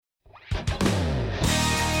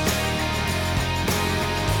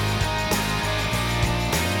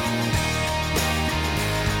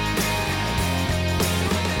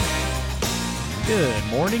Good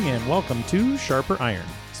morning and welcome to Sharper Iron.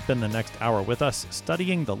 Spend the next hour with us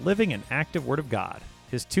studying the living and active Word of God,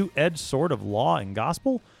 His two-edged sword of law and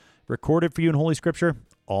gospel, recorded for you in Holy Scripture,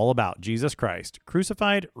 all about Jesus Christ,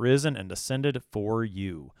 crucified, risen, and ascended for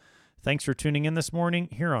you. Thanks for tuning in this morning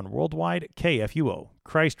here on Worldwide KFUO,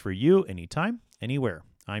 Christ for you, anytime, anywhere.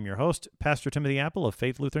 I'm your host, Pastor Timothy Appel of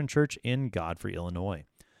Faith Lutheran Church in Godfrey, Illinois.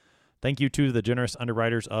 Thank you to the generous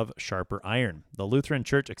underwriters of Sharper Iron, the Lutheran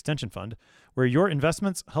Church Extension Fund, where your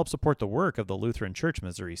investments help support the work of the Lutheran Church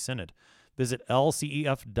Missouri Synod. Visit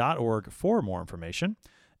lcef.org for more information.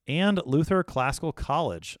 And Luther Classical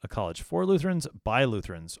College, a college for Lutherans by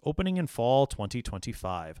Lutherans, opening in fall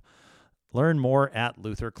 2025. Learn more at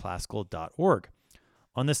lutherclassical.org.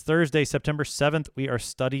 On this Thursday, September 7th, we are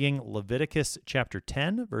studying Leviticus chapter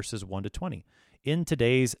 10, verses 1 to 20. In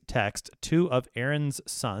today's text, two of Aaron's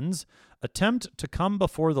sons attempt to come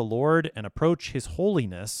before the Lord and approach His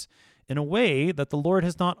holiness in a way that the Lord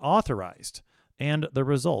has not authorized, and the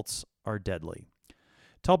results are deadly.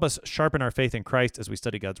 To help us sharpen our faith in Christ as we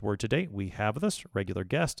study God's Word today, we have with us regular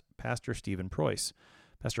guest, Pastor Stephen Preus.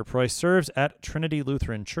 Pastor Preus serves at Trinity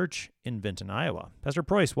Lutheran Church in Vinton, Iowa. Pastor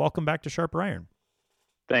Preus, welcome back to Sharper Iron.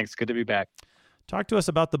 Thanks. Good to be back. Talk to us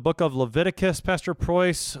about the book of Leviticus, Pastor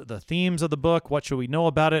Preus, the themes of the book, what should we know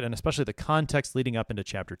about it, and especially the context leading up into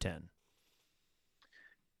chapter 10.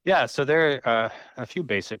 Yeah, so there are a few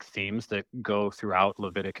basic themes that go throughout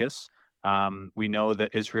Leviticus. We know that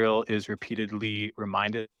Israel is repeatedly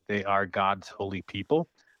reminded they are God's holy people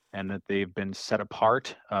and that they've been set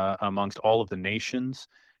apart amongst all of the nations.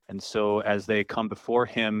 And so as they come before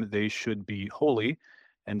Him, they should be holy.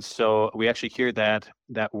 And so we actually hear that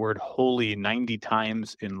word holy 90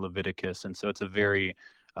 times in Leviticus. And so it's a very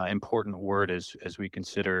important word as we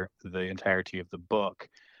consider the entirety of the book.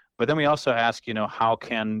 But then we also ask, how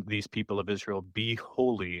can these people of Israel be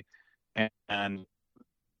holy? And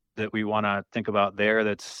that we want to think about there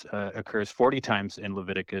that occurs 40 times in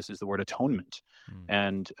Leviticus is the word atonement.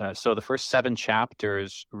 And so the first 7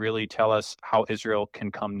 chapters really tell us how Israel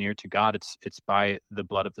can come near to God. It's by the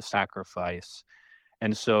blood of the sacrifice.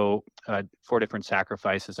 And so 4 different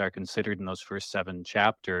sacrifices are considered in those first 7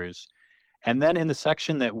 chapters. And then in the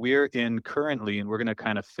section that we're in currently, and we're going to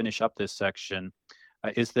kind of finish up this section,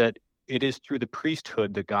 is that it is through the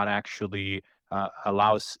priesthood that God actually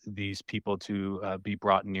allows these people to be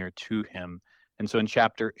brought near to Him. And so in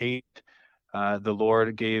chapter 8, the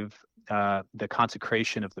Lord gave the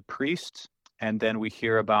consecration of the priests. And then we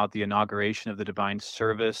hear about the inauguration of the divine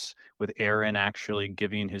service with Aaron actually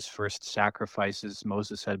giving his first sacrifices.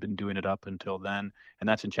 Moses had been doing it up until then, and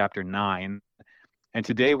that's in chapter 9. And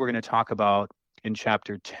today we're going to talk about, in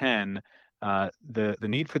chapter 10, the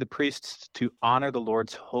need for the priests to honor the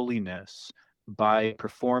Lord's holiness by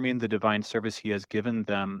performing the divine service He has given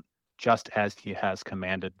them just as He has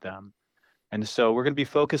commanded them. And so we're going to be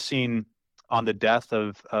focusing on the death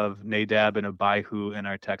of Nadab and Abihu in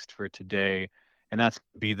our text for today, and that's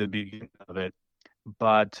going to be the beginning of it.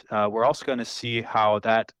 But we're also going to see how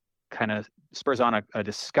that kind of spurs on a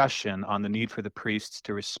discussion on the need for the priests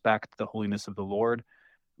to respect the holiness of the Lord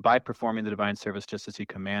by performing the divine service just as He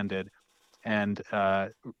commanded. And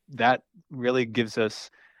that really gives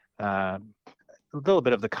us a little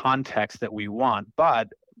bit of the context that we want. But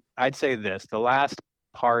I'd say this, the last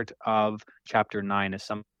part of chapter 9 is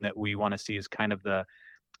something that we want to see as kind of the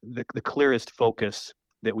clearest focus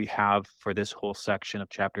that we have for this whole section of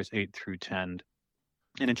chapters 8 through 10.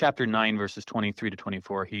 And in chapter 9, verses 23 to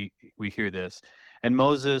 24, we hear this. And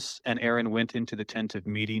Moses and Aaron went into the tent of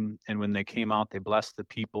meeting, and when they came out, they blessed the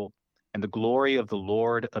people, and the glory of the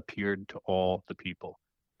Lord appeared to all the people.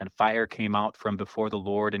 And fire came out from before the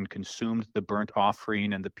Lord and consumed the burnt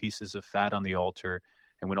offering and the pieces of fat on the altar.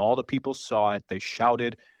 And when all the people saw it, they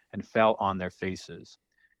shouted and fell on their faces.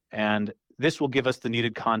 And this will give us the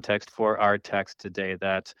needed context for our text today,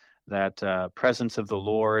 that presence of the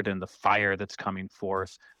Lord and the fire that's coming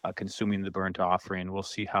forth, consuming the burnt offering. We'll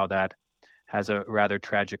see how that has a rather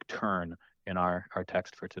tragic turn in our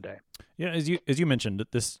text for today. Yeah, as you mentioned,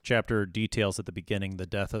 this chapter details at the beginning the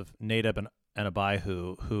death of Nadab and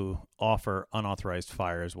Abihu, who offer unauthorized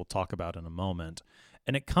fire, as we'll talk about in a moment.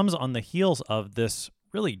 And it comes on the heels of this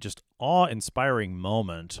really just awe-inspiring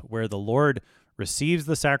moment where the Lord receives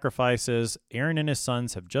the sacrifices. Aaron and his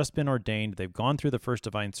sons have just been ordained. They've gone through the first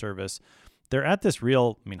divine service. They're at this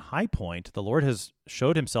real, high point. The Lord has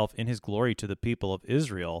showed Himself in His glory to the people of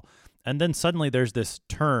Israel. And then suddenly there's this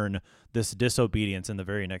turn, this disobedience in the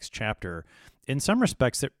very next chapter. In some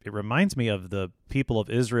respects, it reminds me of the people of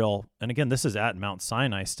Israel. And again, this is at Mount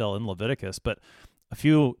Sinai still in Leviticus, but a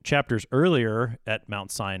few chapters earlier at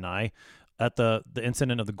Mount Sinai, at the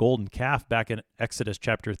incident of the golden calf back in Exodus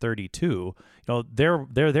chapter 32. They're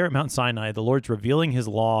there at Mount Sinai. The Lord's revealing his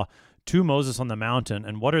law to Moses on the mountain,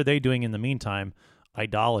 and what are they doing in the meantime?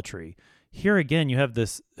 Idolatry. Here again, you have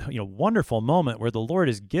this wonderful moment where the Lord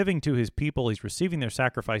is giving to his people, he's receiving their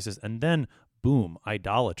sacrifices, and then boom,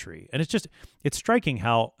 idolatry. And it's striking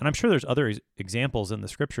how, and I'm sure there's other examples in the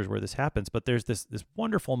scriptures where this happens, but there's this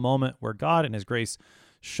wonderful moment where God in his grace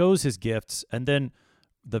shows his gifts, and then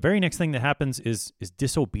the very next thing that happens is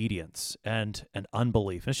disobedience and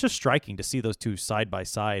unbelief. And it's just striking to see those two side by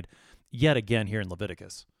side yet again here in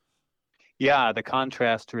Leviticus. Yeah, the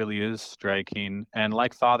contrast really is striking. And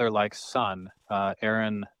like father, like son,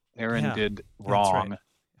 Aaron did wrong, right.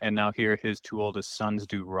 and now here his two oldest sons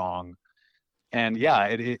do wrong. And yeah,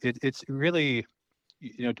 it's really,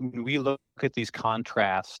 when we look at these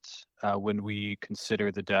contrasts, when we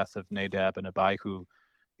consider the death of Nadab and Abihu,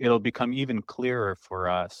 it'll become even clearer for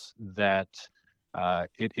us that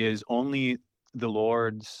it is only the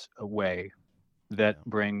Lord's way that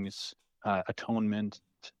brings atonement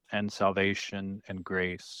and salvation and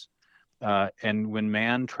grace. And when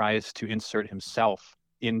man tries to insert himself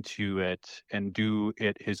into it and do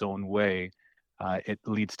it his own way, it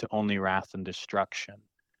leads to only wrath and destruction.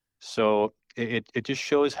 So it just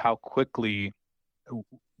shows how quickly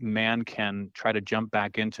man can try to jump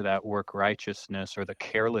back into that work righteousness or the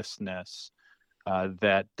carelessness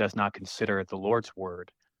that does not consider the Lord's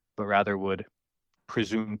word, but rather would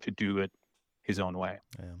presume to do it his own way.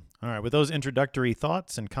 Yeah. All right, with those introductory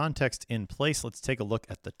thoughts and context in place, let's take a look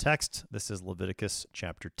at the text. This is Leviticus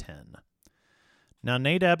chapter 10. Now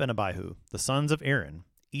Nadab and Abihu, the sons of Aaron,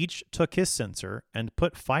 each took his censer and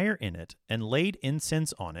put fire in it and laid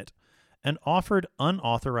incense on it and offered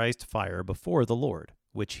unauthorized fire before the Lord,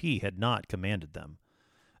 which he had not commanded them.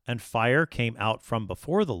 And fire came out from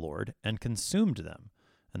before the Lord and consumed them,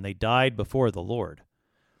 and they died before the Lord.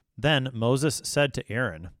 Then Moses said to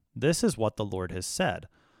Aaron, "This is what the Lord has said.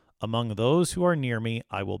 Among those who are near me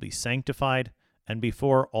I will be sanctified, and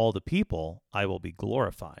before all the people I will be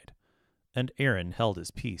glorified." And Aaron held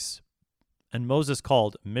his peace. And Moses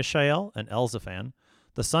called Mishael and Elzaphan,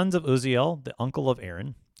 the sons of Uzziel, the uncle of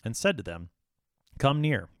Aaron, and said to them, "Come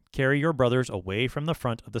near, carry your brothers away from the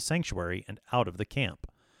front of the sanctuary and out of the camp."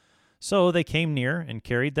 So they came near and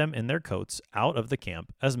carried them in their coats out of the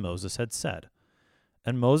camp, as Moses had said.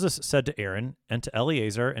 And Moses said to Aaron and to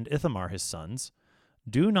Eleazar and Ithamar his sons,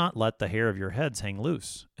 "Do not let the hair of your heads hang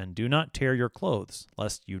loose, and do not tear your clothes,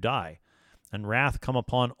 lest you die, and wrath come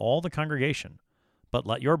upon all the congregation. But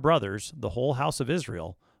let your brothers, the whole house of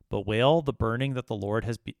Israel, bewail the burning that the Lord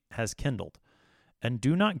has kindled. And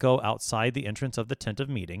do not go outside the entrance of the tent of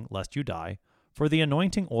meeting, lest you die, for the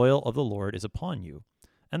anointing oil of the Lord is upon you."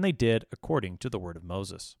 And they did according to the word of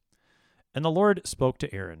Moses. And the Lord spoke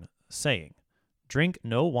to Aaron, saying, "Drink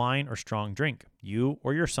no wine or strong drink, you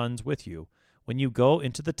or your sons with you, when you go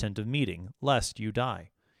into the tent of meeting, lest you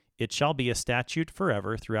die. It shall be a statute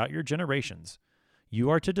forever throughout your generations. You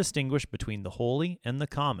are to distinguish between the holy and the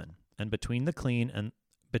common, and between the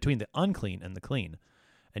unclean and the clean.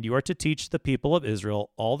 And you are to teach the people of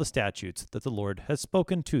Israel all the statutes that the Lord has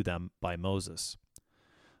spoken to them by Moses."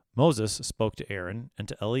 Moses spoke to Aaron and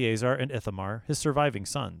to Eleazar and Ithamar, his surviving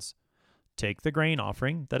sons, "Take the grain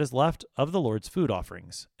offering that is left of the Lord's food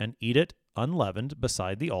offerings, and eat it unleavened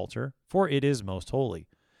beside the altar, for it is most holy.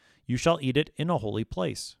 You shall eat it in a holy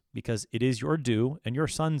place, because it is your due and your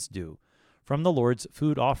sons' due, from the Lord's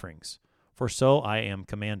food offerings, for so I am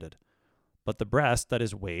commanded. But the breast that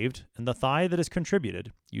is waved and the thigh that is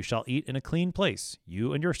contributed you shall eat in a clean place,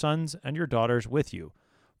 you and your sons and your daughters with you,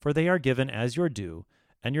 for they are given as your due,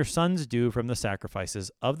 and your sons' due from the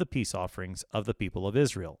sacrifices of the peace offerings of the people of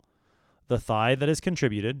Israel. The thigh that is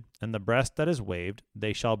contributed and the breast that is waved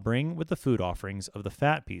they shall bring with the food offerings of the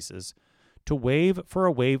fat pieces to wave for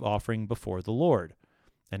a wave offering before the Lord.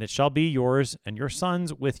 And it shall be yours and your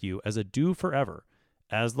sons with you as a due forever,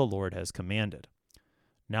 as the Lord has commanded."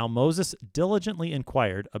 Now Moses diligently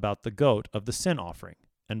inquired about the goat of the sin offering,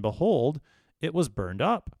 and behold, it was burned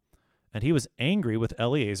up. And he was angry with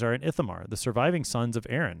Eleazar and Ithamar, the surviving sons of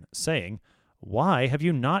Aaron, saying, "Why have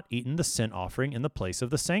you not eaten the sin offering in the place of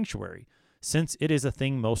the sanctuary, since it is a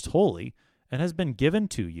thing most holy, and has been given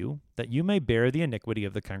to you, that you may bear the iniquity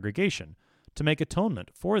of the congregation, to make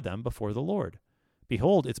atonement for them before the Lord?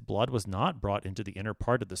 Behold, its blood was not brought into the inner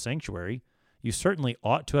part of the sanctuary. You certainly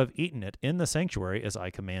ought to have eaten it in the sanctuary as I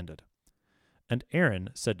commanded." And Aaron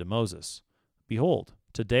said to Moses, "Behold,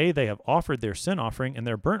 today they have offered their sin offering and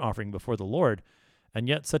their burnt offering before the Lord, and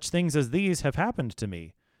yet such things as these have happened to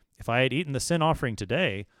me. If I had eaten the sin offering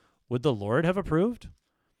today, would the Lord have approved?"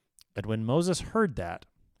 And when Moses heard that,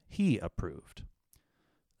 he approved.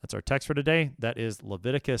 That's our text for today. That is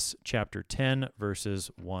Leviticus chapter 10,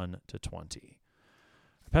 verses 1 to 20.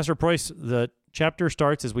 Pastor Preus, the chapter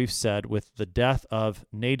starts, as we've said, with the death of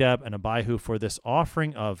Nadab and Abihu for this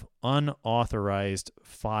offering of unauthorized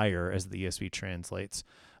fire, as the ESV translates.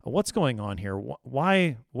 What's going on here?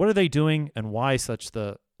 Why? What are they doing, and why such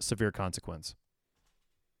the severe consequence?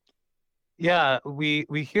 Yeah, we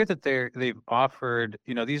hear that they've offered,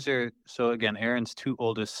 these are, so again, Aaron's two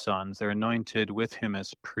oldest sons. They're anointed with him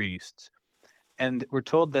as priests. And we're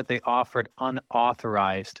told that they offered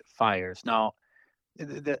unauthorized fires. Now,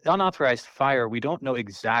 the unauthorized fire, we don't know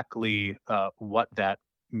exactly what that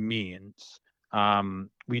means.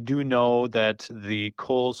 We do know that the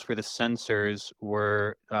coals for the censers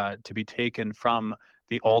were to be taken from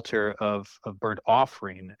the altar of burnt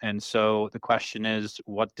offering. And so the question is,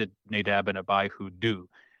 what did Nadab and Abihu do?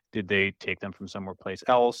 Did they take them from somewhere place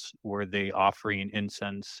else? Were they offering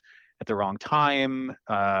incense at the wrong time?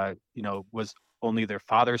 Was only their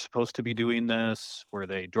father supposed to be doing this? Were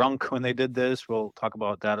they drunk when they did this? We'll talk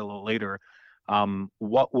about that a little later.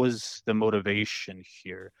 What was the motivation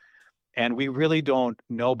here? And we really don't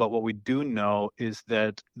know, but what we do know is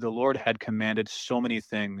that the Lord had commanded so many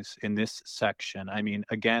things in this section. I mean,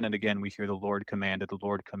 again and again, we hear the Lord commanded, the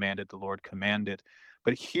Lord commanded, the Lord commanded.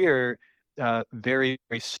 But here, very,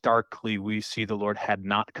 very starkly, we see the Lord had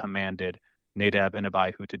not commanded Nadab and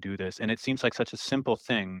Abihu to do this. And it seems like such a simple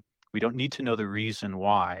thing. We don't need to know the reason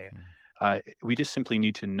why. We just simply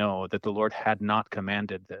need to know that the Lord had not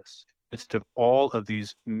commanded this. Midst of all of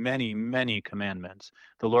these many, many commandments,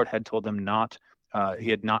 the Lord had told them not, he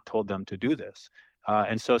had not told them to do this.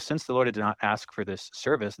 And so since the Lord did not ask for this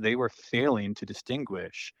service, they were failing to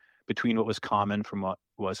distinguish between what was common from what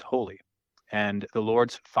was holy. And the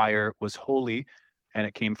Lord's fire was holy, and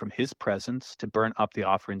it came from his presence to burn up the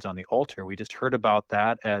offerings on the altar. We just heard about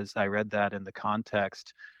that as I read that in the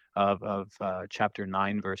context of chapter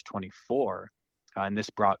 9, verse 24. And this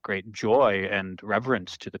brought great joy and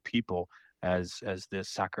reverence to the people as this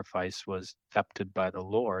sacrifice was accepted by the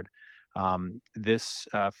Lord. This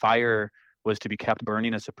fire was to be kept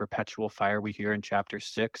burning as a perpetual fire, we hear in chapter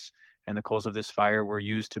 6. And the coals of this fire were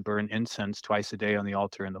used to burn incense twice a day on the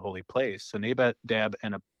altar in the holy place. So Nadab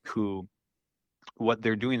and Abihu, what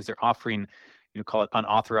they're doing is they're offering, call it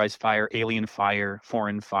unauthorized fire, alien fire,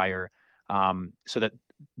 foreign fire, so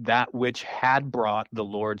that which had brought the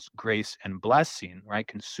Lord's grace and blessing, right,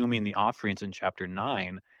 consuming the offerings in chapter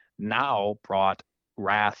 9, now brought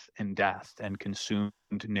wrath and death and consumed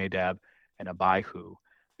Nadab and Abihu.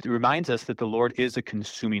 It reminds us that the Lord is a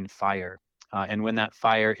consuming fire. And when that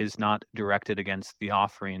fire is not directed against the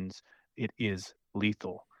offerings, it is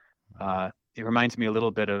lethal. It reminds me a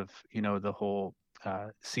little bit of, the whole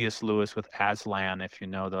C.S. Lewis with Aslan, if you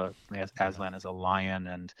know Aslan is a lion,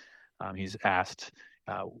 and he's asked,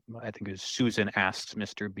 I think it was Susan asked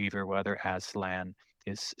Mr. Beaver whether Aslan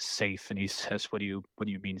is safe, and he says, "What do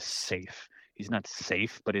you mean safe? He's not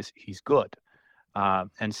safe, but he's good."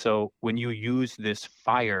 And so when you use this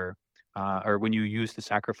fire, or when you use the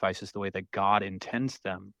sacrifices the way that God intends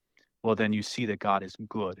them, well, then you see that God is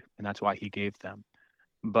good, and that's why he gave them.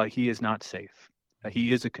 But he is not safe.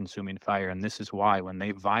 He is a consuming fire, and this is why when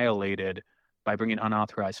they violated, by bringing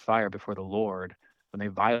unauthorized fire before the Lord, when they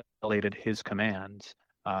violated his commands,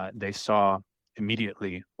 they saw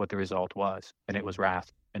immediately what the result was, and it was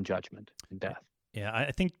wrath and judgment and death. Yeah,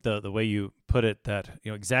 I think the way you put it, that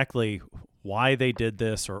exactly why they did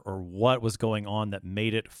this or what was going on that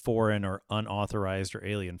made it foreign or unauthorized or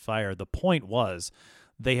alien fire, the point was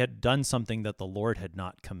they had done something that the Lord had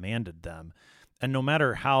not commanded them. And no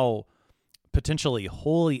matter how potentially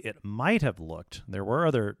holy it might have looked, there were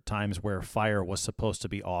other times where fire was supposed to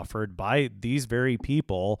be offered by these very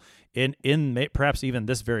people in perhaps even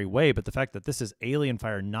this very way, but the fact that this is alien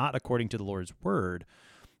fire not according to the Lord's word,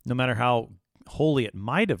 no matter how holy it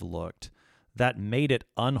might have looked, that made it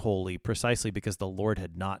unholy precisely because the Lord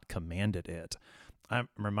had not commanded it. I'm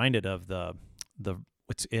reminded of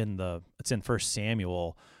it's in 1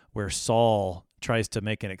 Samuel where Saul tries to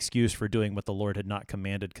make an excuse for doing what the Lord had not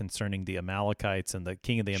commanded concerning the Amalekites and the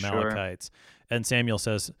king of the Amalekites. Sure. And Samuel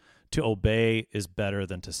says, to obey is better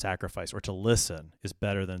than to sacrifice, or to listen is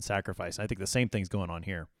better than sacrifice. I think the same thing's going on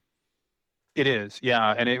here. It is,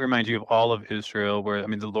 yeah. And it reminds you of all of Israel where,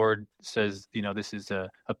 the Lord says, this is a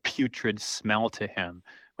putrid smell to him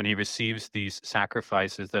when he receives these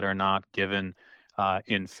sacrifices that are not given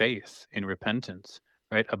in faith, in repentance.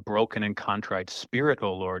 Right? A broken and contrite spirit,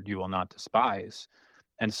 O Lord, you will not despise.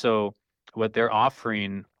 And so what they're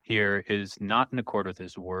offering here is not in accord with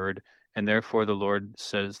his word, and therefore the Lord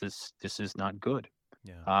says this is not good.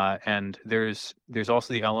 Yeah. And there's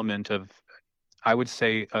also the element of, I would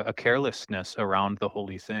say, a carelessness around the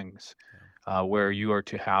holy things, where you are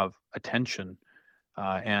to have attention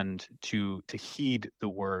and to heed the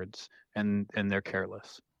words, and they're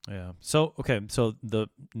careless. Yeah. So, okay. So the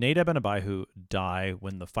Nadab and Abihu die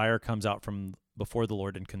when the fire comes out from before the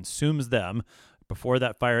Lord and consumes them. Before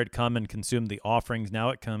that fire had come and consumed the offerings, now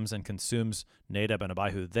it comes and consumes Nadab and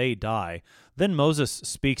Abihu. They die. Then Moses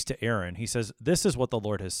speaks to Aaron. He says, "This is what the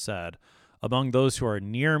Lord has said. Among those who are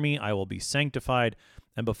near me, I will be sanctified,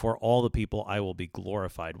 and before all the people, I will be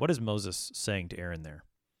glorified." What is Moses saying to Aaron there?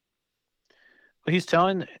 Well, he's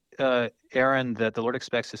telling Aaron that the Lord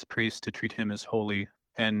expects his priests to treat him as holy,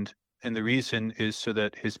 and the reason is so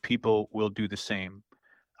that his people will do the same.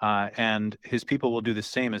 And his people will do the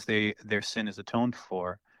same as their sin is atoned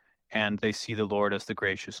for, and they see the Lord as the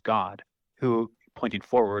gracious God, who, pointing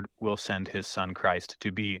forward, will send his Son Christ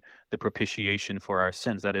to be the propitiation for our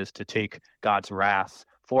sins. That is, to take God's wrath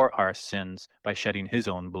for our sins by shedding his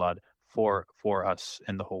own blood for us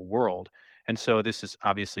and the whole world. And so this is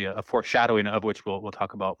obviously a foreshadowing of which we'll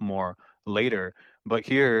talk about more later. But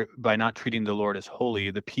here, by not treating the Lord as holy,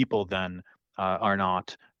 the people then are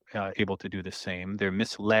not able to do the same. They're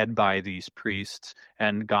misled by these priests,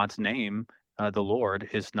 and God's name, the Lord,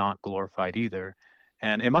 is not glorified either.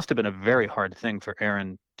 And it must have been a very hard thing for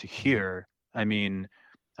Aaron to hear. I mean,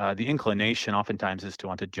 the inclination oftentimes is to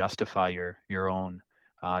want to justify your own,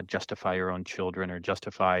 justify your own children, or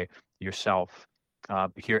justify yourself.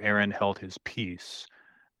 Here, Aaron held his peace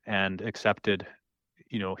and accepted,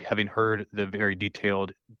 having heard the very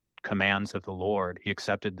detailed commands of the Lord, he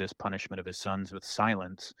accepted this punishment of his sons with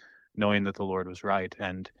silence, knowing that the Lord was right,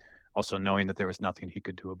 and also knowing that there was nothing he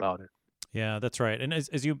could do about it. Yeah, that's right. And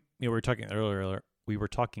as you were talking earlier, we were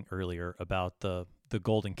talking earlier about the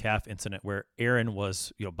golden calf incident where Aaron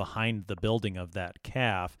was behind the building of that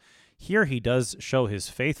calf. Here he does show his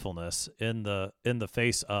faithfulness in the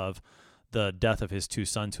face of the death of his two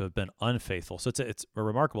sons who have been unfaithful. So it's a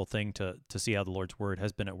remarkable thing to see how the Lord's word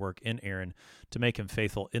has been at work in Aaron to make him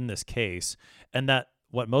faithful in this case. And that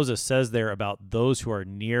what Moses says there about those who are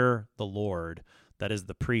near the Lord, that is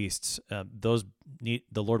the priests, the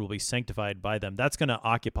Lord will be sanctified by them. That's going to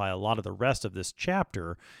occupy a lot of the rest of this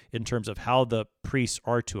chapter in terms of how the priests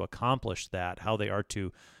are to accomplish that, how they are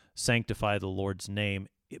to sanctify the Lord's name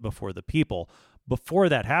before the people. Before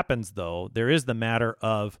that happens, though, there is the matter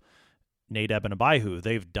of Nadab and Abihu.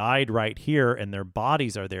 They've died right here and their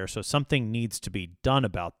bodies are there, so something needs to be done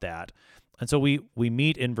about that. And so we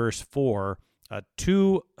meet in verse 4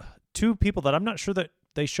 two people that I'm not sure that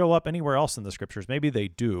they show up anywhere else in the scriptures. Maybe they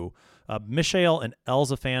do. Mishael and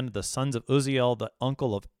Elzaphan, the sons of Uzziel, the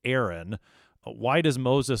uncle of Aaron. Why does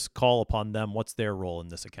Moses call upon them? What's their role in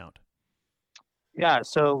this account? Yeah,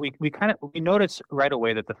 so we notice right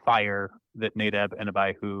away that the fire that Nadab and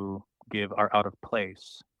Abihu give are out of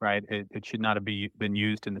place, right? It should not have been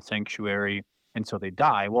used in the sanctuary, and so they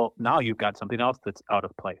die. Well, now you've got something else that's out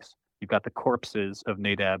of place. You've got the corpses of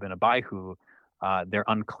Nadab and Abihu. They're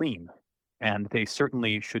unclean, and they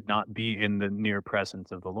certainly should not be in the near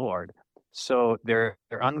presence of the Lord. So they're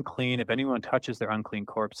unclean. If anyone touches their unclean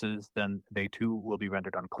corpses, then they too will be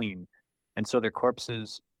rendered unclean. And so their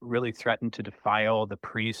corpses really threaten to defile the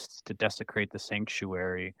priests, to desecrate the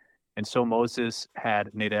sanctuary. And so Moses had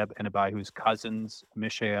Nadab and Abihu's cousins,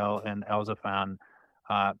 Mishael and Elzaphan,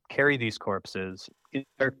 carry these corpses in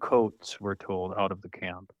their coats, we're told, out of the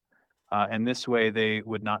camp. And this way they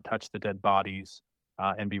would not touch the dead bodies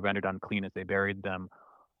and be rendered unclean as they buried them.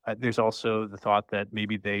 There's also the thought that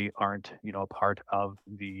maybe they aren't, a part of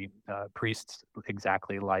the priests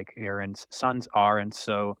exactly like Aaron's sons are. And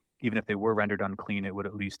so even if they were rendered unclean, it would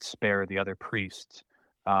at least spare the other priests.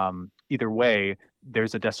 Either way,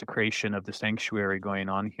 there's a desecration of the sanctuary going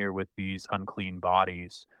on here with these unclean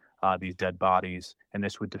bodies, these dead bodies, and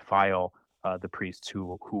this would defile the priests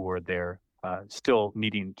who were there, still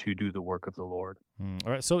needing to do the work of the Lord.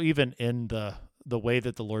 All right. So even in the way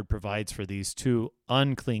that the Lord provides for these two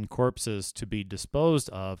unclean corpses to be disposed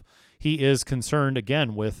of, he is concerned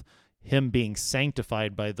again with him being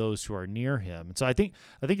sanctified by those who are near him. And so I think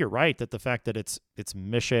you're right that the fact that it's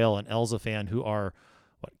Mishael and Elzaphan who are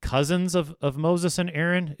cousins of Moses and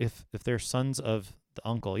Aaron, if they're sons of the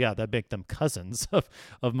uncle, that make them cousins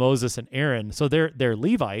of Moses and Aaron. So they're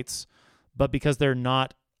Levites, but because they're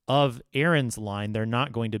not of Aaron's line, they're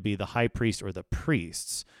not going to be the high priest or the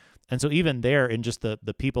priests. And so even there, in just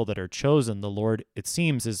the people that are chosen, the Lord, it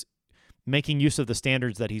seems, is making use of the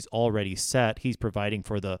standards that he's already set. He's providing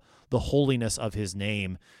for the holiness of his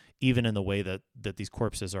name, even in the way that these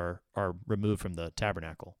corpses are removed from the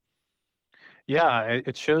tabernacle. Yeah,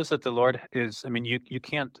 it shows that the Lord is, I mean, you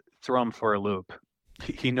can't throw him for a loop.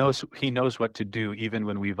 He knows what to do even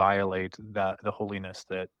when we violate the holiness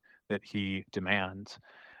that he demands,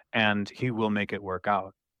 and he will make it work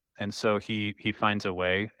out. And so he finds a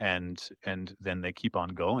way, and then they keep on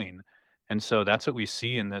going. And so that's what we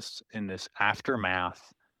see in this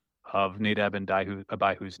aftermath of Nadab and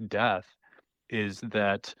Abihu's death, is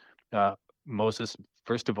that uh, Moses,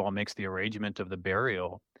 first of all, makes the arrangement of the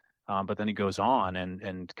burial, but then he goes on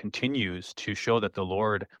and continues to show that the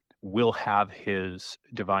Lord will have his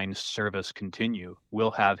divine service continue,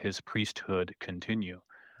 will have his priesthood continue,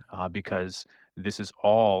 because this is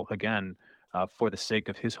all, again, for the sake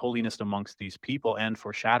of his holiness amongst these people and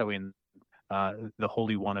foreshadowing the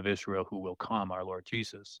Holy One of Israel who will come, our Lord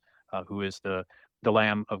Jesus, who is the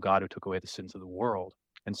Lamb of God who took away the sins of the world.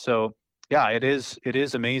 And so, yeah, it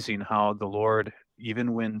is amazing how the Lord,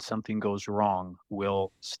 even when something goes wrong,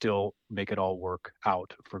 will still make it all work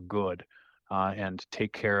out for good, and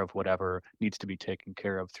take care of whatever needs to be taken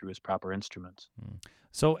care of through his proper instruments.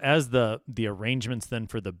 So as the arrangements then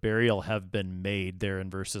for the burial have been made there in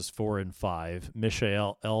verses 4 and 5,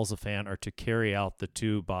 Mishael, Elzaphan are to carry out the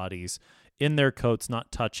two bodies in their coats,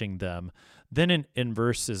 not touching them. Then in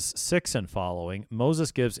verses 6 and following,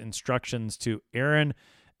 Moses gives instructions to Aaron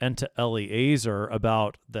and to Eleazar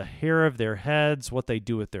about the hair of their heads, what they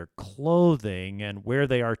do with their clothing, and where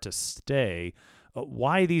they are to stay.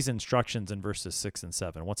 Why these instructions in verses 6 and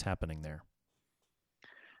 7? What's happening there?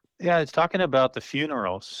 Yeah, it's talking about the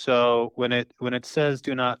funeral. So when it says,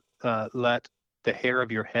 "Do not let the hair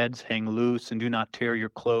of your heads hang loose, and do not tear your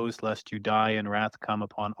clothes, lest you die, and wrath come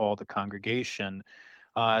upon all the congregation,"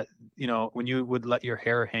 uh, when you would let your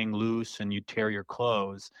hair hang loose and you tear your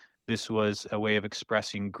clothes, this was a way of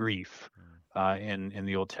expressing grief. In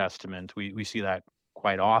the Old Testament, we see that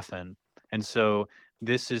quite often, and so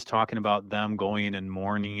this is talking about them going and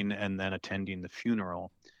mourning and then attending the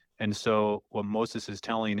funeral. And so what Moses is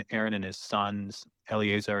telling Aaron and his sons,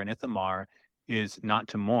 Eleazar and Ithamar, is not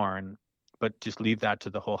to mourn, but just leave that to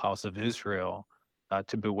the whole house of Israel,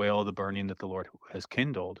 to bewail the burning that the Lord has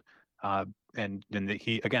kindled. And then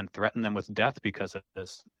he, again, threatened them with death because of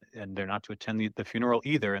this. And they're not to attend the funeral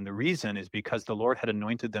either. And the reason is because the Lord had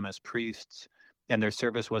anointed them as priests, and their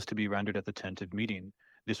service was to be rendered at the tent of meeting.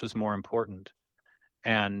 This was more important.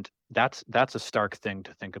 And that's a stark thing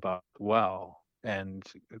to think about well, and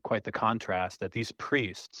quite the contrast that these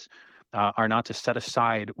priests are not to set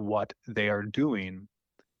aside what they are doing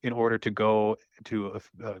in order to go to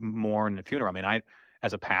mourn a funeral. I mean,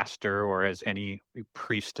 as a pastor or as any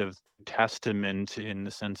priest of testament, in the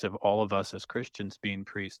sense of all of us as Christians being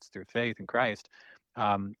priests through faith in Christ,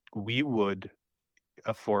 we would,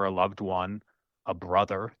 for a loved one, a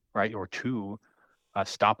brother, right, or two,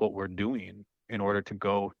 stop what we're doing in order to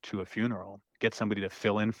go to a funeral, get somebody to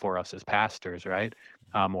fill in for us as pastors, right?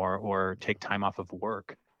 Or take time off of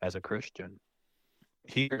work as a Christian.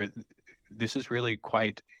 Here, this is really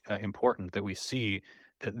quite important that we see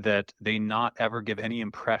that they not ever give any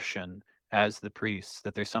impression as the priests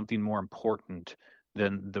that there's something more important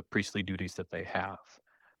than the priestly duties that they have,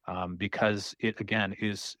 because it, again,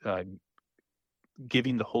 is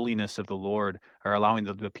giving the holiness of the Lord, or allowing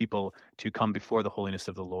the people to come before the holiness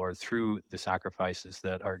of the Lord through the sacrifices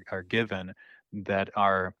that are given, that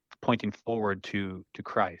are pointing forward to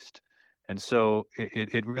Christ. And so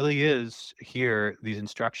it really is here, these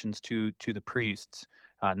instructions to the priests,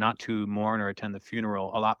 not to mourn or attend the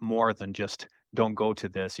funeral, a lot more than just don't go to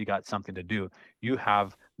this, you got something to do. You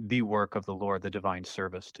have the work of the Lord, the divine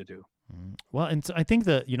service to do. Well, and so I think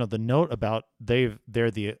the note about they're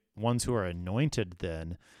the ones who are anointed,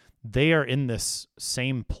 then they are in this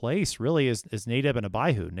same place really as Nadab and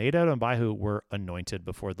Abihu. Nadab and Abihu were anointed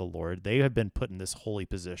before the Lord. They have been put in this holy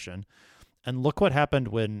position. And look what happened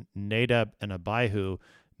when Nadab and Abihu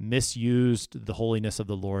misused the holiness of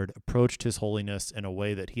the Lord, approached his holiness in a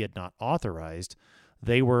way that he had not authorized.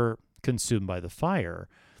 They were consumed by the fire.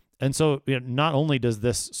 And so not only does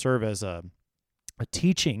this serve as a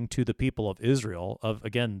teaching to the people of Israel of,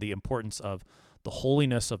 again, the importance of the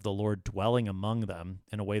holiness of the Lord dwelling among them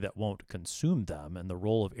in a way that won't consume them, and the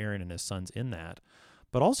role of Aaron and his sons in that,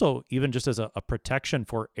 but also even just as a protection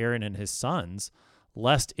for Aaron and his sons,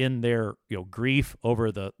 lest in their grief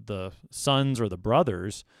over the sons or the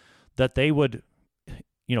brothers, that they would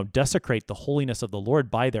desecrate the holiness of the Lord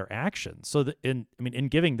by their actions. So that in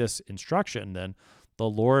giving this instruction, then the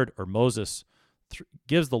Lord, or Moses,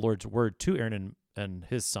 gives the Lord's word to Aaron and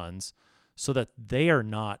his sons, so that they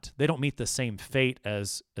don't meet the same fate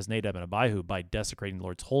as Nadab and Abihu by desecrating the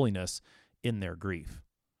Lord's holiness in their grief.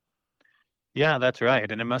 Yeah, that's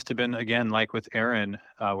right. And it must have been, again, like with Aaron,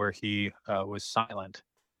 where he was silent.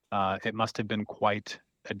 It must have been quite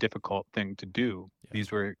a difficult thing to do. Yeah.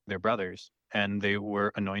 These were their brothers, and they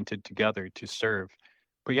were anointed together to serve.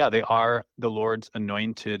 But yeah, they are the Lord's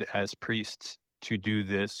anointed as priests to do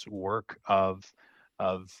this work of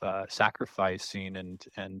sacrificing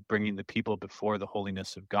and bringing the people before the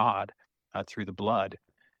holiness of God through the blood.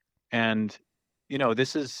 And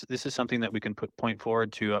this is something that we can point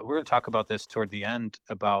forward to. We're going to talk about this toward the end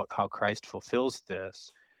about how Christ fulfills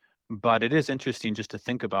this. But it is interesting just to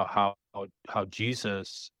think about how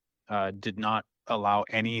Jesus did not allow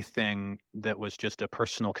anything that was just a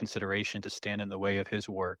personal consideration to stand in the way of his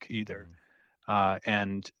work either. Mm.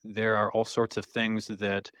 And there are all sorts of things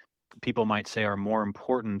that people might say are more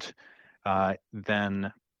important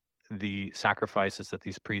than the sacrifices that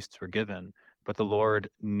these priests were given. But the Lord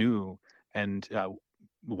knew and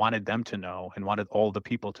wanted them to know and wanted all the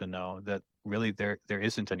people to know that really there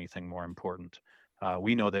isn't anything more important.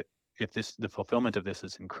 We know that if the fulfillment of this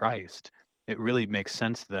is in Christ, it really makes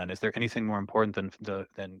sense then. Is there anything more important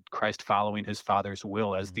than Christ following his Father's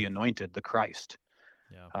will as the anointed, the Christ?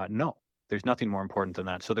 Yeah. No, there's nothing more important than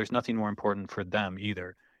that. So there's nothing more important for them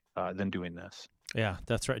either than doing this. Yeah,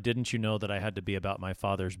 that's right. Didn't you know that I had to be about my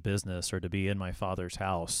Father's business or to be in my Father's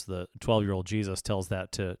house? The 12-year-old Jesus tells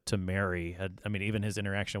that to Mary. I mean, even his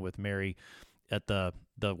interaction with Mary at the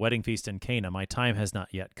wedding feast in Cana, my time has not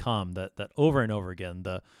yet come. That over and over again,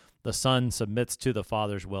 the Son submits to the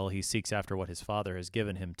Father's will. He seeks after what his Father has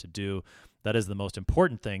given him to do. That is the most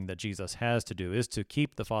important thing that Jesus has to do, is to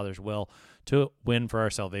keep the Father's will to win for our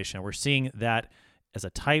salvation. We're seeing that as a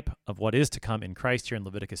type of what is to come in Christ here in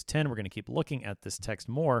Leviticus 10. We're going to keep looking at this text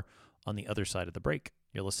more on the other side of the break.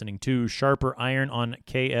 You're listening to Sharper Iron on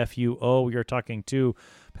KFUO. We are talking to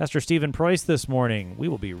Pastor Stephen Preus this morning. We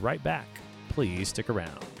will be right back. Please stick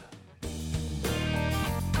around.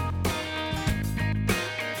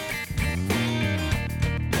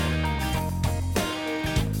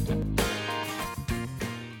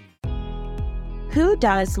 Who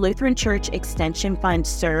does Lutheran Church Extension Fund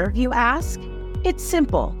serve, you ask? It's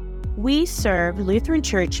simple. We serve Lutheran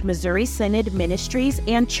Church Missouri Synod ministries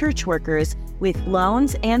and church workers with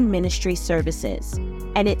loans and ministry services.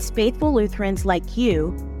 And it's faithful Lutherans like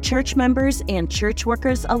you, church members and church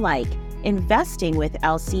workers alike, investing with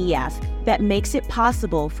LCEF that makes it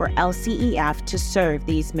possible for LCEF to serve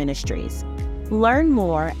these ministries. Learn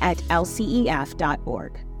more at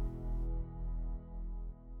lcef.org.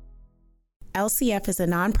 LCF is a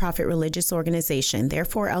nonprofit religious organization.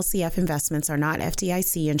 Therefore, LCF investments are not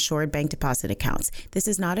FDIC-insured bank deposit accounts. This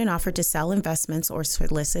is not an offer to sell investments or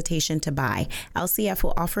solicitation to buy. LCF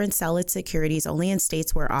will offer and sell its securities only in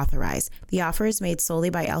states where authorized. The offer is made solely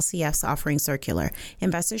by LCF's offering circular.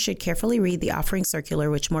 Investors should carefully read the offering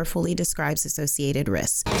circular, which more fully describes associated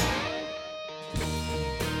risks.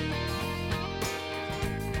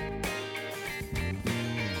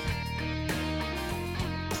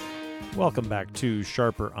 Welcome back to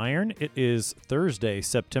Sharper Iron. It is Thursday,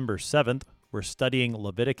 September 7th. We're studying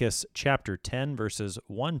Leviticus chapter 10, verses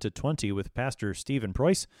 1 to 20 with Pastor Stephen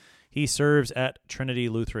Preus. He serves at Trinity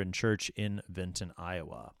Lutheran Church in Vinton,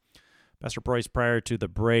 Iowa. Pastor Preus, prior to the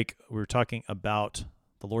break, we were talking about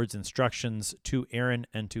the Lord's instructions to Aaron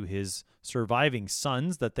and to his surviving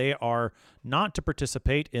sons that they are not to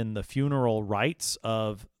participate in the funeral rites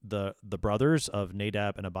of the brothers of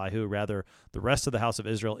Nadab and Abihu. Rather, the rest of the house of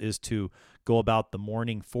Israel is to go about the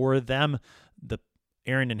mourning for them.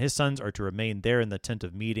 Aaron and his sons are to remain there in the tent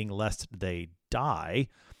of meeting lest they die.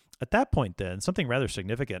 At that point, then, something rather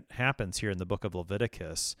significant happens here in the book of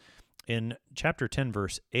Leviticus. In chapter 10,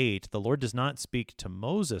 verse 8, the Lord does not speak to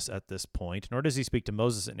Moses at this point, nor does he speak to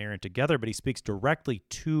Moses and Aaron together, but he speaks directly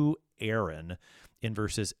to Aaron in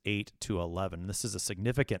verses 8 to 11. This is a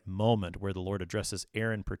significant moment where the Lord addresses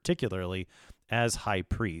Aaron particularly as high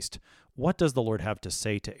priest. What does the Lord have to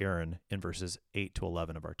say to Aaron in verses 8 to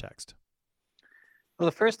 11 of our text? Well,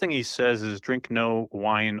 the first thing he says is, drink no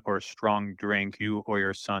wine or strong drink, you or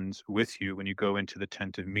your sons with you, when you go into the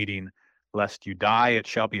tent of meeting, lest you die. It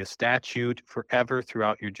shall be a statute forever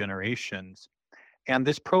throughout your generations. And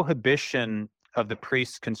this prohibition of the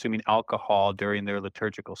priests consuming alcohol during their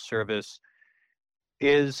liturgical service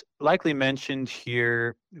is likely mentioned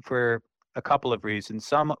here for a couple of reasons.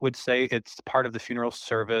 Some would say it's part of the funeral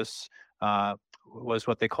service, was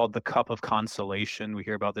what they called the cup of consolation. We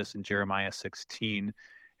hear about this in Jeremiah 16.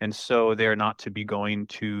 And so they're not to be going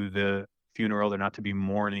to the funeral, they're not to be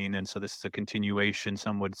mourning. And so this is a continuation,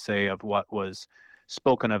 some would say, of what was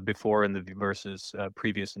spoken of before in the verses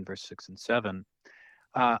previous in verse 6 and 7.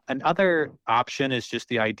 Another option is just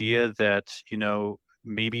the idea that,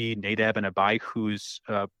 maybe Nadab and Abihu's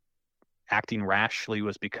acting rashly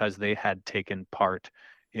was because they had taken part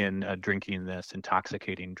in drinking this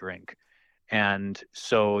intoxicating drink. And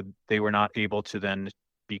so they were not able to then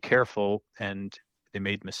be careful, and they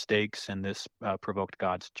made mistakes, and this provoked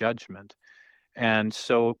God's judgment. And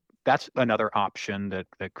so that's another option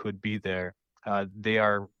that could be there. They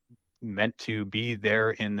are meant to be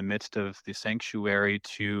there in the midst of the sanctuary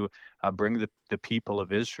to bring the people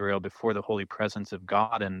of Israel before the holy presence of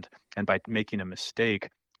God, and by making a mistake,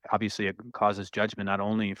 obviously it causes judgment not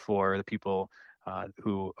only for the people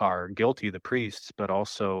who are guilty, the priests, but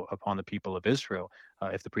also upon the people of Israel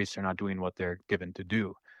if the priests are not doing what they're given to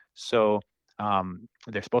do. So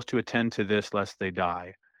they're supposed to attend to this lest they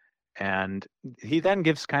die. And he then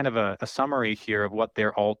gives kind of a summary here of what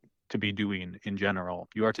they're all to be doing in general.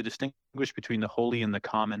 You are to distinguish between the holy and the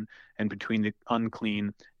common, and between the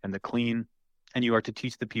unclean and the clean. And you are to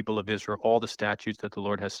teach the people of Israel all the statutes that the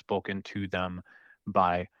Lord has spoken to them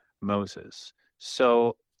by Moses.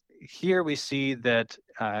 So here we see that,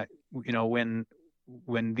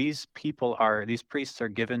 when these priests are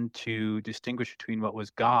given to distinguish between what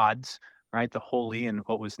was God's, right, the holy, and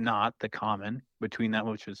what was not, the common, between that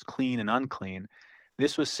which was clean and unclean,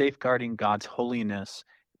 this was safeguarding God's holiness,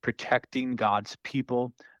 protecting God's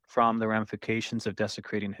people from the ramifications of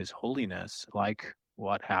desecrating his holiness, like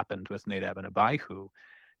what happened with Nadab and Abihu.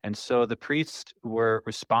 And so the priests were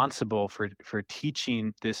responsible for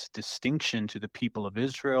teaching this distinction to the people of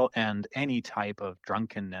Israel, and any type of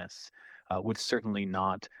drunkenness would certainly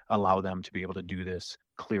not allow them to be able to do this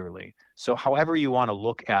clearly. So however you want to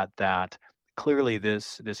look at that, clearly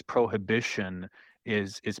this prohibition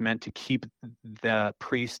is meant to keep the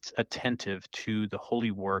priests attentive to the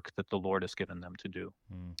holy work that the Lord has given them to do.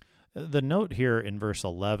 The note here in verse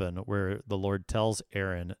 11, where the Lord tells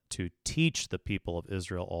Aaron to teach the people of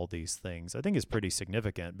Israel all these things, I think is pretty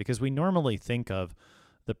significant, because we normally think of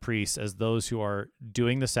the priests as those who are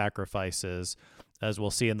doing the sacrifices. As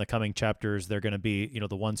we'll see in the coming chapters, they're going to be,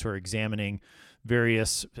 the ones who are examining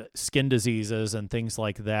various skin diseases and things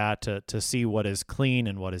like that to see what is clean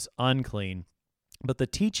and what is unclean. But the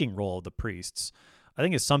teaching role of the priests, I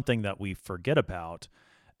think, is something that we forget about.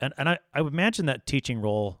 And I would imagine that teaching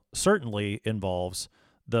role certainly involves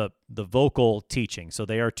the vocal teaching. So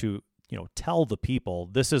they are to, tell the people,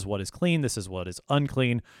 this is what is clean, this is what is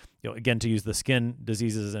unclean. Again, to use the skin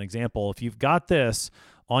diseases as an example, if you've got this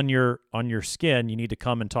on your skin, you need to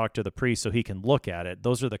come and talk to the priest so he can look at it.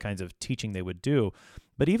 Those are the kinds of teaching they would do.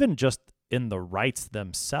 But even just in the rites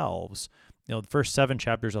themselves, the first 7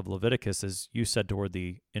 chapters of Leviticus, as you said toward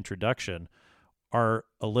the introduction, are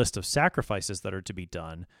a list of sacrifices that are to be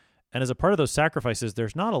done. And as a part of those sacrifices,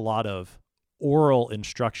 there's not a lot of oral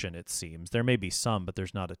instruction, it seems. There may be some, but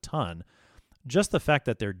there's not a ton. Just the fact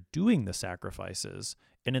that they're doing the sacrifices,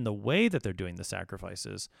 and in the way that they're doing the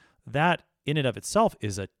sacrifices, that in and of itself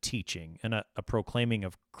is a teaching and a proclaiming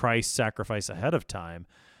of Christ's sacrifice ahead of time.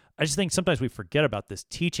 I just think sometimes we forget about this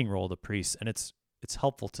teaching role of the priests, and it's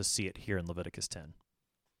helpful to see it here in Leviticus 10.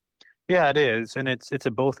 Yeah, it is, and it's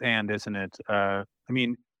a both and, isn't it?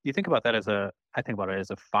 You think about that I think about it as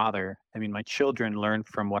a father. My children learn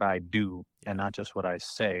from what I do and not just what I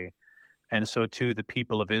say. And so too, the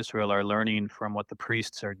people of Israel are learning from what the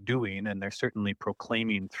priests are doing, and they're certainly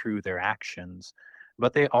proclaiming through their actions.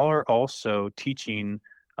 But they are also teaching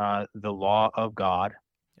the law of God,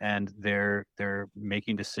 and they're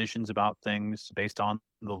making decisions about things based on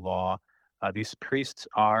the law. These priests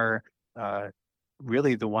are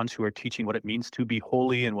really the ones who are teaching what it means to be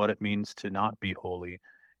holy and what it means to not be holy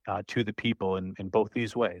to the people in both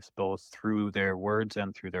these ways, both through their words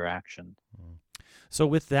and through their action. So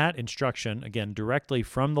with that instruction, again, directly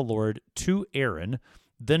from the Lord to Aaron,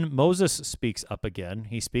 then Moses speaks up again.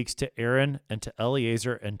 He speaks to Aaron and to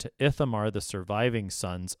Eleazar and to Ithamar, the surviving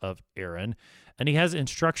sons of Aaron. And he has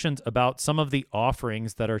instructions about some of the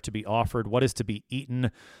offerings that are to be offered, what is to be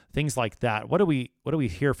eaten, things like that. What do we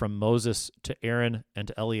hear from Moses to Aaron and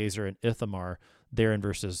to Eleazar and Ithamar there in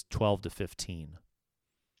verses 12 to 15?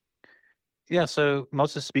 Yeah, so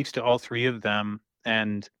Moses speaks to all 3 of them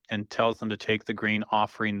and tells them to take the grain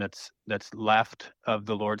offering that's left of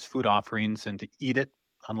the Lord's food offerings and to eat it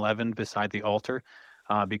unleavened beside the altar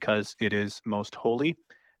because it is most holy.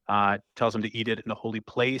 Tells them to eat it in a holy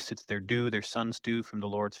place. It's their due, their son's due from the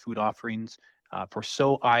Lord's food offerings. For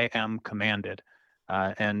so I am commanded.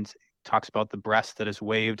 And talks about the breast that is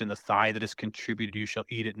waved and the thigh that is contributed. You shall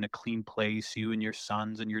eat it in a clean place, you and your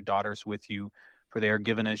sons and your daughters with you. For they are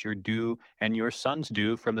given as your due and your sons'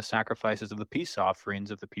 due from the sacrifices of the peace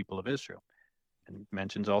offerings of the people of Israel. And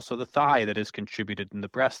mentions also the thigh that is contributed and the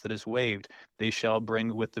breast that is waved. They shall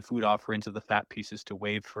bring with the food offerings of the fat pieces to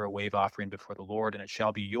wave for a wave offering before the Lord, and it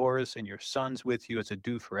shall be yours and your sons with you as a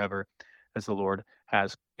due forever, as the Lord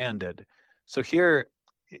has commanded. So here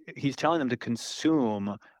he's telling them to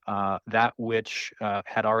consume that which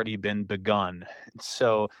had already been begun.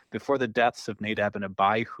 So before the deaths of Nadab and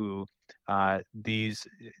Abihu, these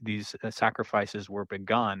sacrifices were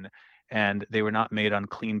begun, and they were not made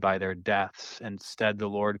unclean by their deaths. Instead, the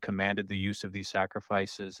Lord commanded the use of these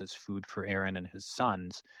sacrifices as food for Aaron and his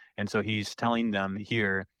sons. And so he's telling them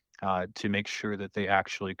here to make sure that they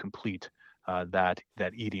actually complete that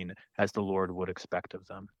eating as the Lord would expect of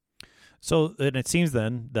them. So, and it seems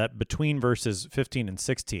then that between verses 15 and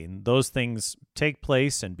 16, those things take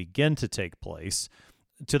place and begin to take place,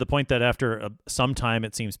 to the point that after some time,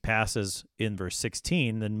 it seems, passes in verse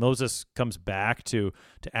 16, then Moses comes back to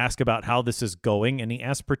ask about how this is going, and he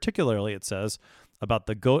asks particularly, it says, about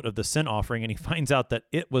the goat of the sin offering, and he finds out that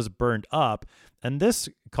it was burned up, and this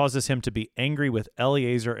causes him to be angry with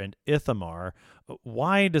Eleazar and Ithamar.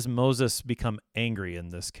 Why does Moses become angry in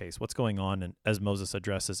this case? What's going on as Moses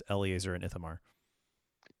addresses Eleazar and Ithamar?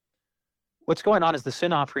 What's going on is the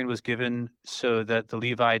sin offering was given so that the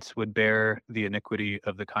Levites would bear the iniquity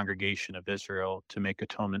of the congregation of Israel to make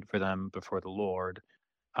atonement for them before the Lord.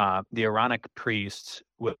 The Aaronic priests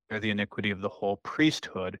would bear the iniquity of the whole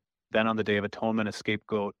priesthood. Then on the Day of Atonement, a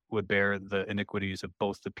scapegoat would bear the iniquities of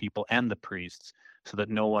both the people and the priests, so that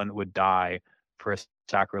no one would die for a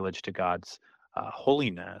sacrilege to God's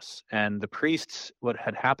holiness. And the priests, what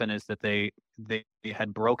had happened is that they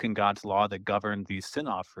had broken God's law that governed these sin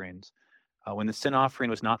offerings. When the sin offering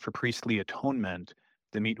was not for priestly atonement,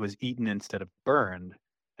 the meat was eaten instead of burned.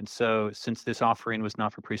 And so since this offering was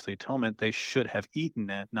not for priestly atonement, they should have eaten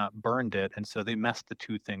it, not burned it. And so they messed the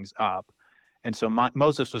two things up. And so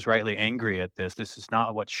Moses was rightly angry at this. This is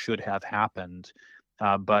not what should have happened,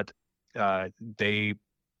 but they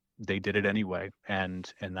did it anyway.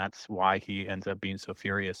 And that's why he ends up being so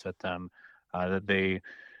furious at them, that they,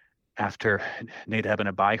 after Nadab and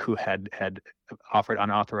Abihu had offered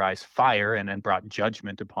unauthorized fire and then brought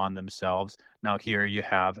judgment upon themselves, now here you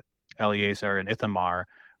have Eleazar and Ithamar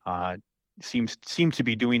seem to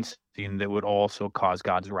be doing something that would also cause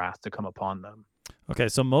God's wrath to come upon them. Okay,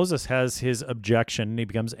 so Moses has his objection, and he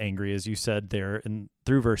becomes angry, as you said there,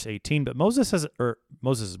 through verse 18. But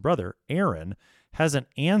Moses' brother Aaron has an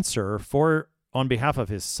answer on behalf of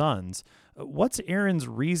his sons. What's Aaron's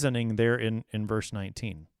reasoning there in verse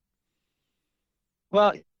 19?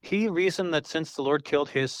 Well, he reasoned that since the Lord killed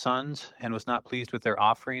his sons and was not pleased with their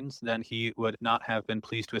offerings, then he would not have been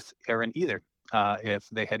pleased with Aaron either if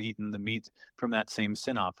they had eaten the meat from that same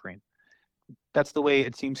sin offering. That's the way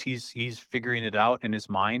it seems he's figuring it out in his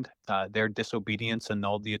mind. Their disobedience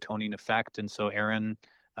annulled the atoning effect, and so Aaron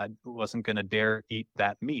wasn't going to dare eat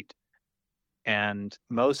that meat. And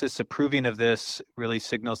Moses approving of this really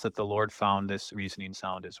signals that the Lord found this reasoning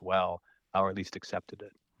sound as well, or at least accepted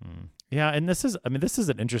it. Yeah, and this is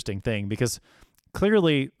an interesting thing, because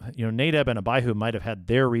clearly, Nadab and Abihu might have had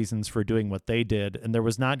their reasons for doing what they did, and there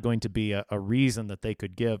was not going to be a reason that they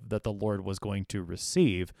could give that the Lord was going to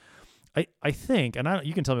receive. I think, and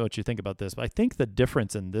you can tell me what you think about this, but I think the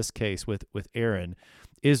difference in this case with Aaron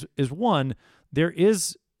is one, there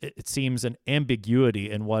is, it seems, an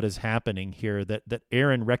ambiguity in what is happening here that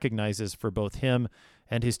Aaron recognizes for both him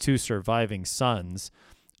and his two surviving sons,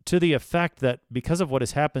 to the effect that because of what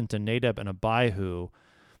has happened to Nadab and Abihu,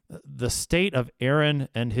 the state of Aaron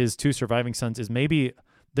and his two surviving sons is maybe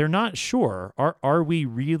they're not sure, are we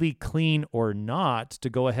really clean or not to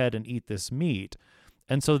go ahead and eat this meat?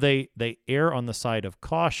 And so they err on the side of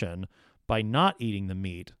caution by not eating the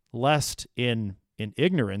meat, lest in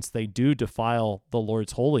ignorance they do defile the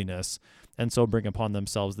Lord's holiness and so bring upon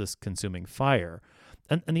themselves this consuming fire.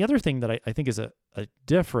 And the other thing that I think is a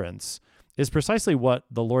difference is precisely what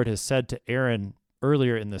the Lord has said to Aaron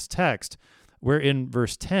earlier in this text, where in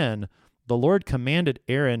verse 10, the Lord commanded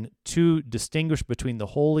Aaron to distinguish between the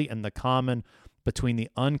holy and the common, between the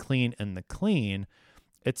unclean and the clean.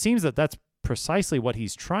 It seems that that's precisely what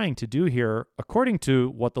he's trying to do here, according to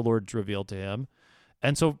what the Lord's revealed to him.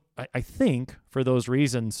 And so I think for those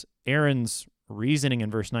reasons, Aaron's reasoning in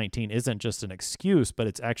verse 19 isn't just an excuse, but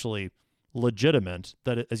it's actually legitimate,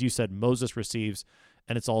 that, as you said, Moses receives,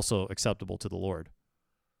 and it's also acceptable to the Lord.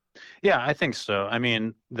 Yeah, I think so. I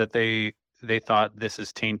mean, that they thought this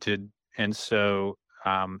is tainted, and so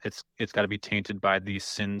it's got to be tainted by these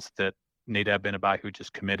sins that Nadab and Abihu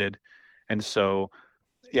just committed. And so,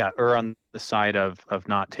 yeah, err on the side of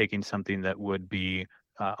not taking something that would be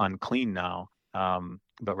unclean now,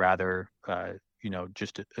 but rather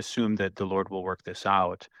just assume that the Lord will work this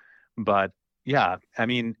out. But yeah, I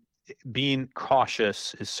mean, being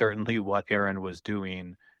cautious is certainly what Aaron was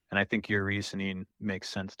doing, and I think your reasoning makes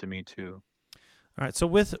sense to me too. All right. So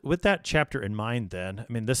with that chapter in mind, then,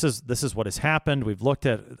 I mean, this is what has happened. We've looked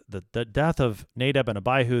at the death of Nadab and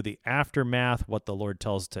Abihu, the aftermath, what the Lord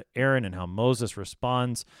tells to Aaron, and how Moses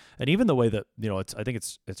responds, and even the way that I think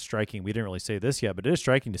it's striking. We didn't really say this yet, but it is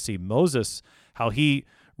striking to see Moses, how he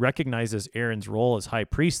recognizes Aaron's role as high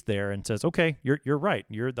priest there and says, "Okay, you're right.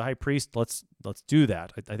 You're the high priest. Let's do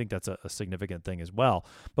that." I think that's a significant thing as well.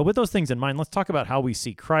 But with those things in mind, let's talk about how we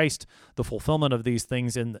see Christ, the fulfillment of these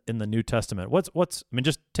things in the New Testament.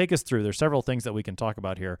 Just take us through. There's several things that we can talk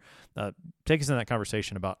about here. Take us in that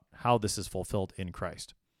conversation about how this is fulfilled in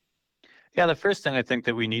Christ. Yeah, the first thing I think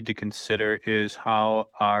that we need to consider is how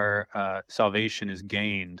our salvation is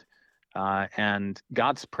gained, and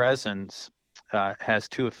God's presence has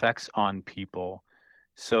two effects on people.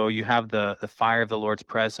 So you have the fire of the Lord's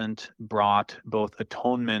presence brought both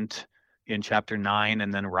atonement in chapter 9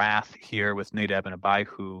 and then wrath here with Nadab and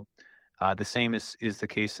Abihu. The same is the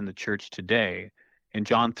case in the church today. In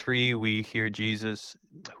John 3, we hear Jesus,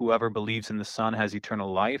 "Whoever believes in the Son has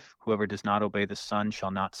eternal life. Whoever does not obey the Son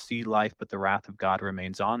shall not see life, but the wrath of God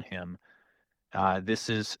remains on him." This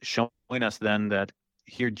is showing us then that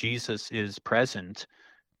here Jesus is present,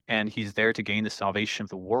 and he's there to gain the salvation of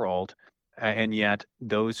the world. And yet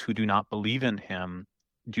those who do not believe in him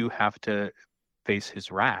do have to face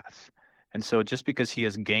his wrath. And so just because he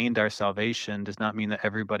has gained our salvation does not mean that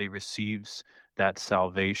everybody receives that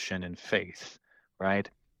salvation in faith, right?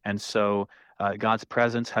 And so God's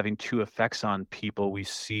presence having two effects on people we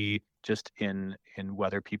see just in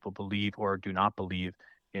whether people believe or do not believe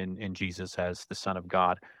in Jesus as the Son of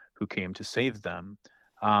God who came to save them.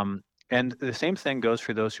 And the same thing goes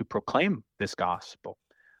for those who proclaim this gospel.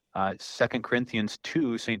 2 Corinthians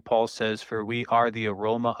 2, St. Paul says, "For we are the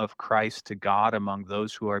aroma of Christ to God among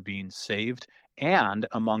those who are being saved and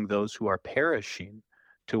among those who are perishing.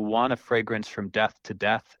 To one a fragrance from death to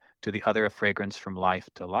death, to the other a fragrance from life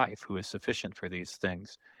to life, who is sufficient for these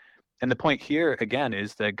things." And the point here, again,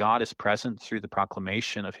 is that God is present through the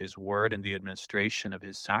proclamation of his word and the administration of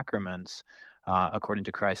his sacraments according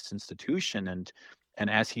to Christ's institution. And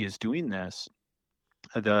as he is doing this,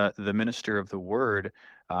 the minister of the word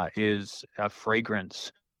is a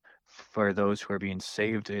fragrance for those who are being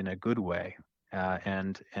saved in a good way,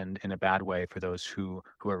 and in a bad way for those who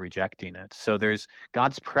are rejecting it. So there's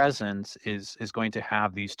God's presence is going to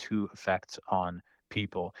have these two effects on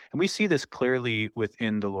people. And we see this clearly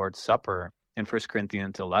within the Lord's Supper in 1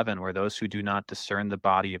 Corinthians 11, where those who do not discern the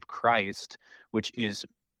body of Christ, which is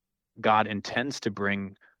God intends to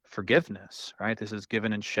bring forgiveness, right? This is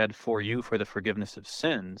given and shed for you for the forgiveness of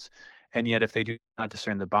sins. And yet if they do not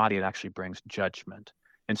discern the body, it actually brings judgment.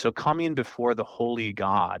 And so coming before the holy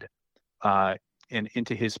God and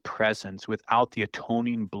into his presence without the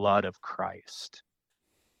atoning blood of Christ,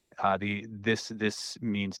 this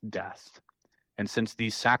means death. And since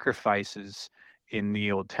these sacrifices in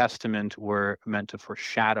the Old Testament were meant to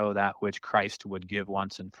foreshadow that which Christ would give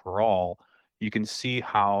once and for all, you can see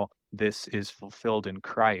how this is fulfilled in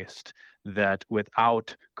Christ, that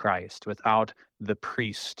without Christ, without the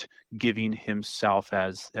priest giving himself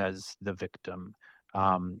as the victim,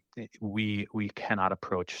 we cannot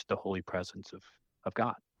approach the holy presence of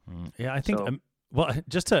God. Yeah, I think, So, well,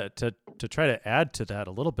 just to try to add to that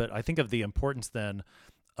a little bit, I think of the importance then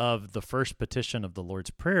of the first petition of the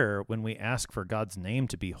Lord's Prayer when we ask for God's name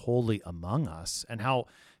to be holy among us, and how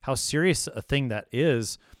serious a thing that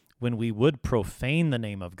is when we would profane the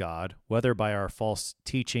name of God, whether by our false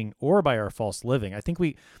teaching or by our false living. I think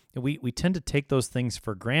we tend to take those things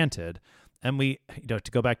for granted. And we,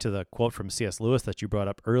 to go back to the quote from C.S. Lewis that you brought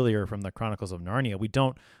up earlier from the Chronicles of Narnia,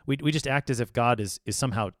 we just act as if God is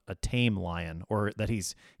somehow a tame lion, or that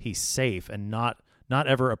he's safe, and not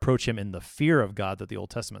ever approach him in the fear of God that the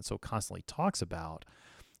Old Testament so constantly talks about.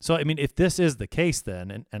 So, I mean, if this is the case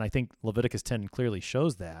then, and I think Leviticus 10 clearly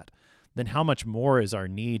shows that, then how much more is our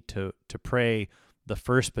need to pray the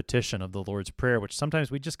first petition of the Lord's Prayer, which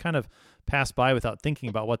sometimes we just kind of pass by without thinking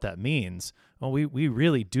about what that means. Well, we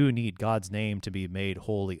really do need God's name to be made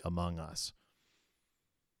holy among us.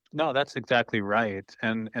 no, that's exactly right.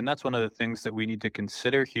 And that's one of the things that we need to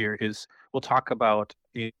consider here is we'll talk about,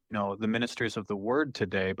 the ministers of the word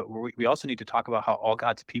today, but we also need to talk about how all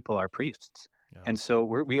God's people are priests. Yeah. And so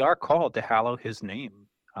we are called to hallow his name,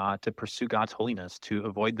 to pursue God's holiness, to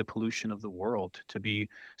avoid the pollution of the world, to be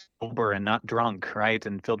sober and not drunk, right,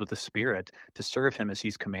 and filled with the Spirit, to serve him as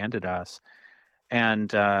he's commanded us.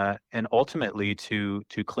 and ultimately to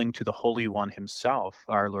cling to the Holy One Himself,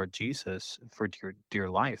 our Lord Jesus, for dear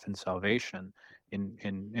life and salvation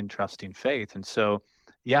in trusting faith. And so,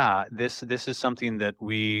 yeah, this is something that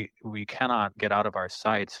we cannot get out of our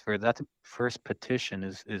sights. For that first petition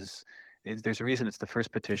is there's a reason it's the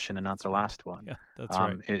first petition and not the last one. Yeah, that's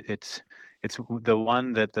right. It's the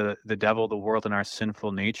one that the devil, the world, and our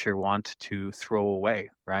sinful nature want to throw away,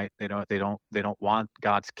 right? They don't want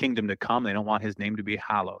God's kingdom to come. They don't want His name to be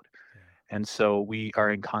hallowed. Yeah. And so we are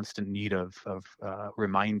in constant need of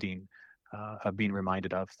being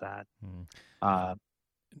reminded of that.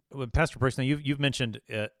 Well, Pastor Preus, you've mentioned,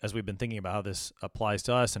 as we've been thinking about how this applies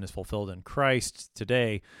to us and is fulfilled in Christ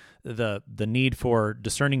today, the need for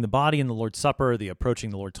discerning the body in the Lord's Supper, the approaching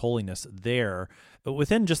the Lord's holiness there, but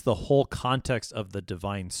within just the whole context of the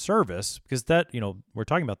divine service, because that, we're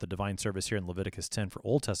talking about the divine service here in Leviticus 10 for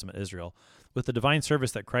Old Testament Israel. With the divine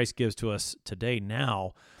service that Christ gives to us today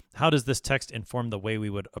now, how does this text inform the way we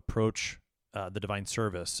would approach the divine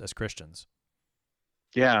service as Christians?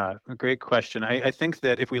 Yeah, a great question. I think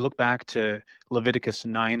that if we look back to Leviticus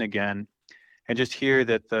 9 again, and just hear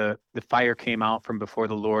that the fire came out from before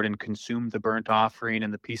the Lord and consumed the burnt offering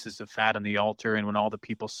and the pieces of fat on the altar, and when all the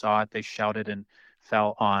people saw it, they shouted and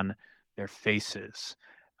fell on their faces.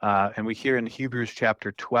 And we hear in Hebrews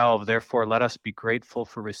chapter 12, therefore let us be grateful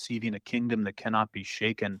for receiving a kingdom that cannot be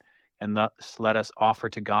shaken, and thus let us offer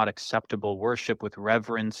to God acceptable worship with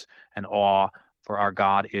reverence and awe, for our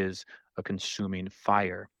God is a consuming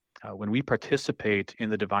fire. When we participate in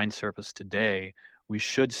the divine service today, we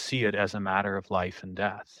should see it as a matter of life and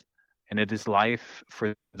death. And it is life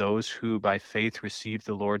for those who by faith receive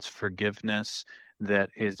the Lord's forgiveness that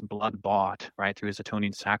is blood bought, right, through His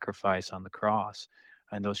atoning sacrifice on the cross,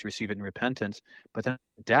 and those who receive it in repentance, but then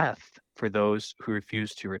death for those who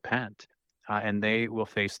refuse to repent, and they will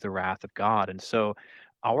face the wrath of God. And so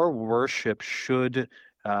our worship should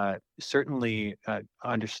certainly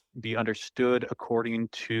be understood according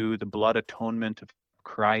to the blood atonement of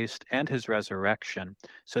Christ and His resurrection.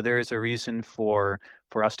 So there is a reason for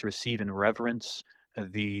us to receive in reverence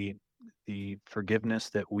the forgiveness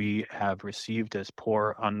that we have received as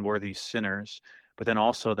poor, unworthy sinners, but then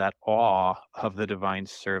also that awe of the divine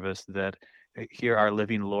service, that here our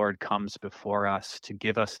living Lord comes before us to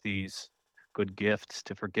give us these good gifts,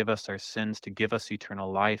 to forgive us our sins, to give us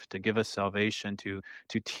eternal life, to give us salvation, to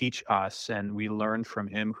teach us, and we learn from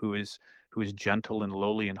Him who is gentle and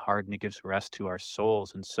lowly in heart, and He gives rest to our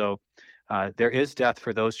souls. And so there is death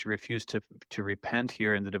for those who refuse to repent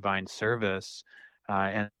here in the divine service,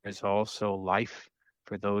 and there's also life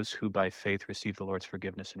for those who by faith receive the Lord's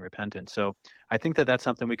forgiveness and repentance. So I think that that's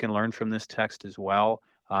something we can learn from this text as well,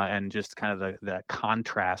 and just kind of that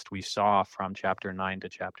contrast we saw from chapter 9 to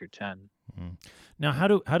chapter 10. Now,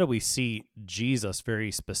 how do we see Jesus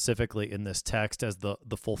very specifically in this text as the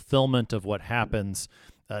fulfillment of what happens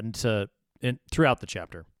throughout the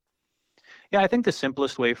chapter? Yeah, I think the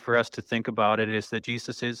simplest way for us to think about it is that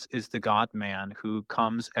Jesus is the God-man who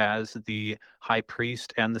comes as the high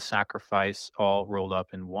priest and the sacrifice all rolled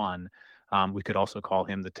up in one. We could also call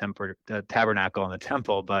Him the tabernacle and the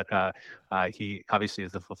temple, but He obviously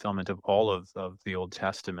is the fulfillment of all of the Old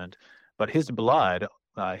Testament. But His blood,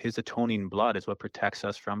 His atoning blood, is what protects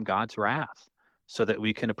us from God's wrath, so that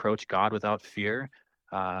we can approach God without fear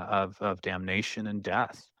of damnation and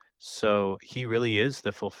death. So He really is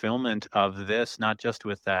the fulfillment of this, not just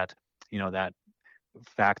with that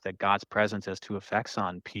fact that God's presence has two effects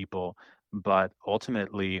on people, but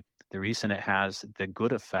ultimately the reason it has the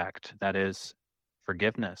good effect, that is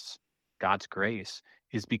forgiveness, God's grace,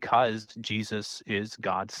 is because Jesus is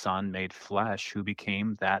God's Son made flesh, who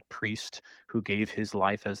became that priest who gave His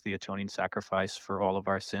life as the atoning sacrifice for all of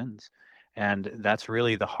our sins. And that's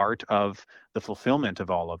really the heart of the fulfillment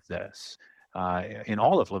of all of this, in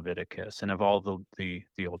all of Leviticus and of all the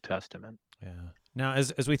Old Testament. Yeah. Now,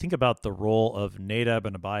 as we think about the role of Nadab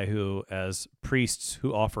and Abihu as priests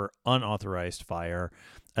who offer unauthorized fire,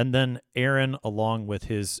 and then Aaron along with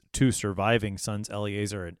his two surviving sons,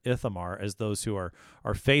 Eleazar and Ithamar, as those who are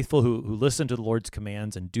faithful, who listen to the Lord's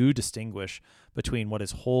commands and do distinguish between what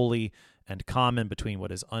is holy and common, between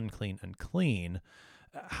what is unclean and clean,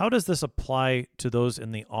 how does this apply to those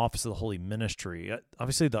in the office of the holy ministry?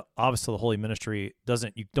 Obviously, the office of the holy ministry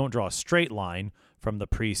you don't draw a straight line from the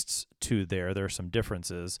priests to there. There are some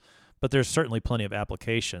differences, but there's certainly plenty of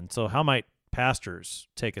application. So how might pastors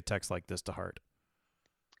take a text like this to heart?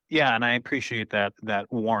 Yeah, and I appreciate that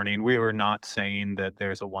warning. We were not saying that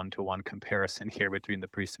there's a one-to-one comparison here between the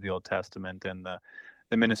priests of the Old Testament and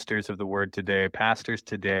the ministers of the Word today. Pastors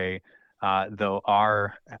today, though,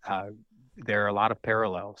 are there are a lot of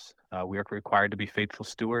parallels. We are required to be faithful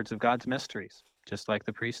stewards of God's mysteries, just like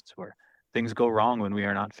the priests were. Things go wrong when we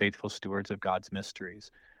are not faithful stewards of God's mysteries,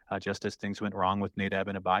 just as things went wrong with Nadab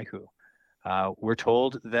and Abihu. We're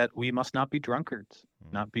told that we must not be drunkards,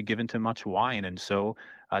 not be given to much wine. And so,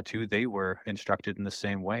 too, they were instructed in the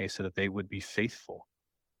same way so that they would be faithful.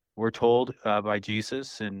 We're told by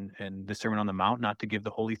Jesus in the Sermon on the Mount not to give the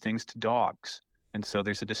holy things to dogs. And so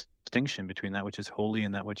there's a distinction between that which is holy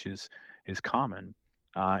and that which is common,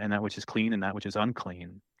 and that which is clean and that which is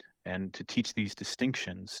unclean. And to teach these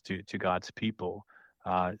distinctions to God's people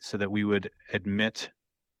so that we would admit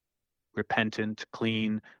repentant,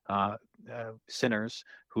 clean sinners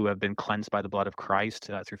who have been cleansed by the blood of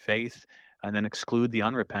Christ through faith, and then exclude the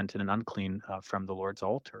unrepentant and unclean from the Lord's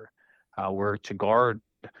altar. We're to guard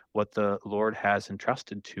what the Lord has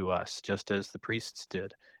entrusted to us, just as the priests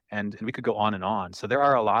did. And we could go on and on. So there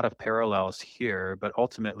are a lot of parallels here, but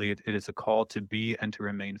ultimately it is a call to be and to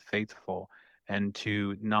remain faithful and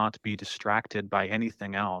to not be distracted by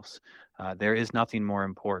anything else. There is nothing more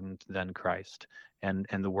important than Christ and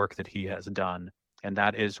the work that he has done. And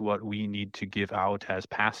that is what we need to give out as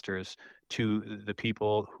pastors to the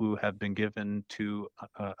people who have been given to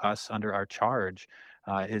us under our charge,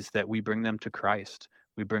 is that we bring them to Christ.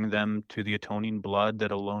 We bring them to the atoning blood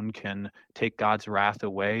that alone can take God's wrath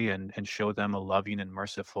away and show them a loving and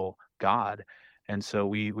merciful God. And so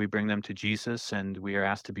we bring them to Jesus, and we are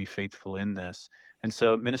asked to be faithful in this. And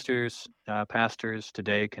so ministers, pastors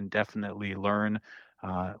today can definitely learn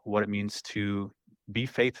what it means to be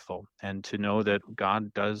faithful and to know that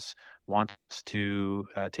God does want us to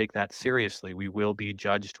take that seriously. We will be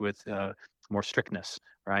judged with more strictness,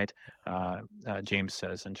 right? James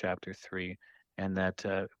says in chapter 3, and that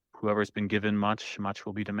whoever's been given much, much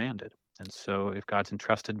will be demanded. And so if God's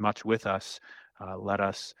entrusted much with us, let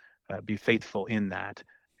us be faithful in that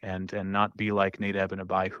and not be like Nadab and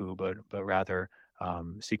Abihu, but rather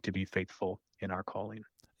seek to be faithful in our calling.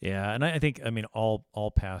 Yeah, and I think,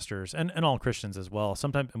 all pastors and all Christians as well,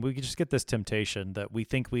 sometimes we just get this temptation that we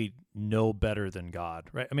think we know better than God,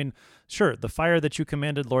 right? Sure, the fire that you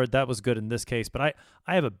commanded, Lord, that was good in this case, but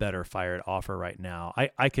I have a better fire to offer right now.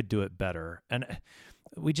 I could do it better. And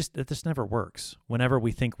this never works. Whenever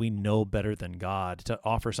we think we know better than God to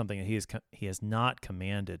offer something that he has not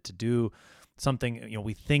commanded, to do something,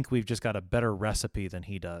 we think we've just got a better recipe than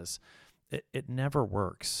he does. It never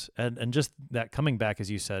works. And just that coming back, as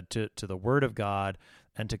you said, to the Word of God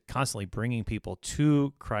and to constantly bringing people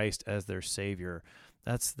to Christ as their Savior,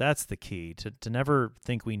 that's the key, to never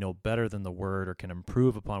think we know better than the Word or can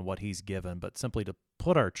improve upon what he's given, but simply to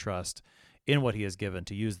put our trust in what he has given,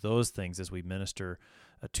 to use those things as we minister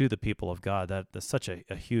to the people of God. That's such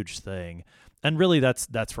a huge thing. And really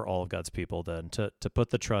that's for all of God's people then, to put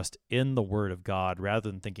the trust in the Word of God rather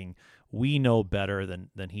than thinking we know better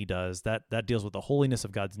than he does. That deals with the holiness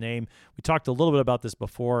of God's name. We talked a little bit about this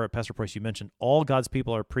before. Pastor Preus, you mentioned all God's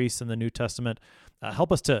people are priests in the New Testament.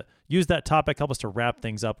 Help us to use that topic, help us to wrap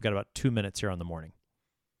things up. We've got about 2 minutes here on the morning.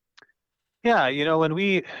 Yeah, when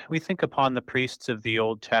we think upon the priests of the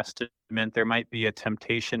Old Testament, there might be a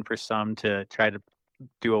temptation for some to try to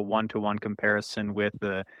do a one-to-one comparison with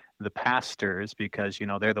the pastors because,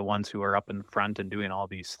 they're the ones who are up in front and doing all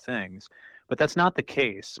these things. But that's not the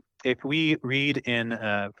case. If we read in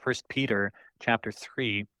 1 Peter chapter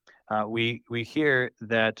 3, we hear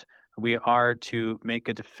that we are to make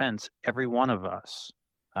a defense, every one of us,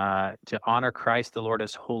 to honor Christ the Lord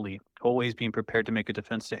as holy, always being prepared to make a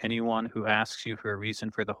defense to anyone who asks you for a reason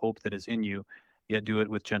for the hope that is in you, yet do it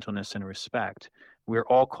with gentleness and respect. We're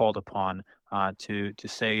all called upon to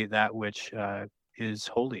say that which is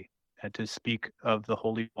holy, to speak of the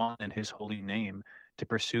Holy One and his holy name, to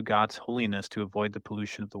pursue God's holiness, to avoid the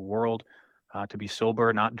pollution of the world, to be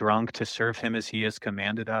sober, not drunk, to serve him as he has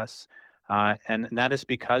commanded us. And that is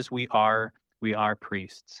because we are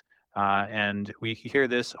priests. And we hear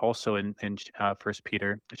this also in 1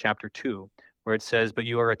 Peter chapter 2, where it says, "But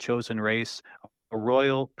you are a chosen race, a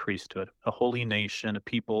royal priesthood, a holy nation, a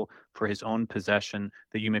people for his own possession,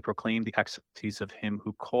 that you may proclaim the excellencies of him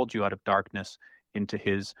who called you out of darkness into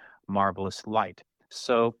his marvelous light."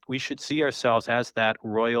 So we should see ourselves as that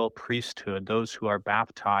royal priesthood, those who are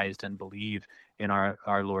baptized and believe in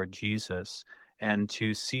our Lord Jesus, and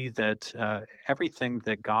to see that everything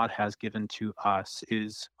that God has given to us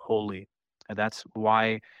is holy. And that's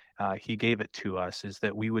why he gave it to us, is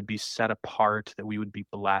that we would be set apart, that we would be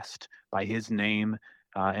blessed by his name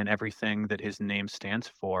and everything that his name stands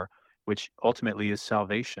for, which ultimately is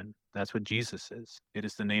salvation. That's what Jesus is. It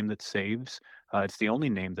is the name that saves. It's the only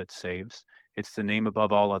name that saves. It's the name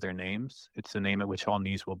above all other names. It's the name at which all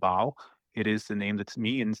knees will bow. it is the name that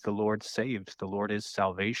means the Lord saves, the Lord is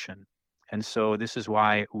salvation. And so this is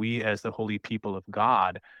why we as the holy people of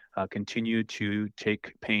God continue to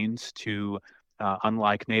take pains to,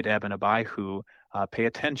 unlike Nadab and Abihu, pay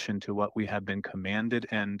attention to what we have been commanded,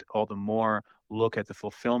 and all the more look at the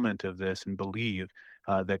fulfillment of this and believe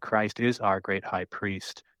that Christ is our great high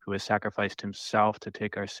priest who has sacrificed himself to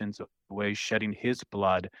take our sins away, shedding his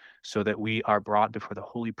blood so that we are brought before the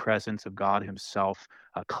holy presence of God himself,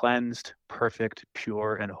 cleansed, perfect,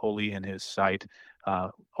 pure, and holy in his sight.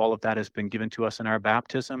 All of that has been given to us in our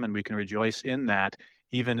baptism, and we can rejoice in that,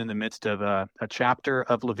 even in the midst of a chapter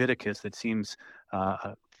of Leviticus that seems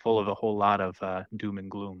full of a whole lot of doom and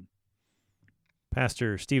gloom.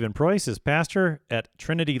 Pastor Stephen Preus is pastor at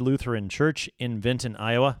Trinity Lutheran Church in Vinton,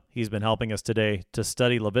 Iowa. He's been helping us today to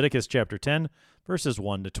study Leviticus chapter 10, verses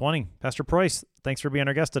 1 to 20. Pastor Preus, thanks for being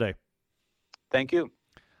our guest today. Thank you.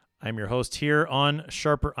 I'm your host here on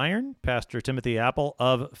Sharper Iron, Pastor Timothy Appel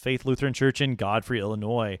of Faith Lutheran Church in Godfrey,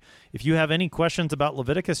 Illinois. If you have any questions about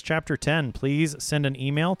Leviticus chapter 10, please send an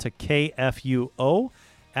email to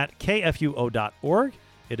kfuo@kfuo.org.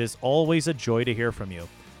 It is always a joy to hear from you.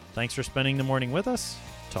 Thanks for spending the morning with us.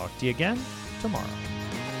 Talk to you again tomorrow.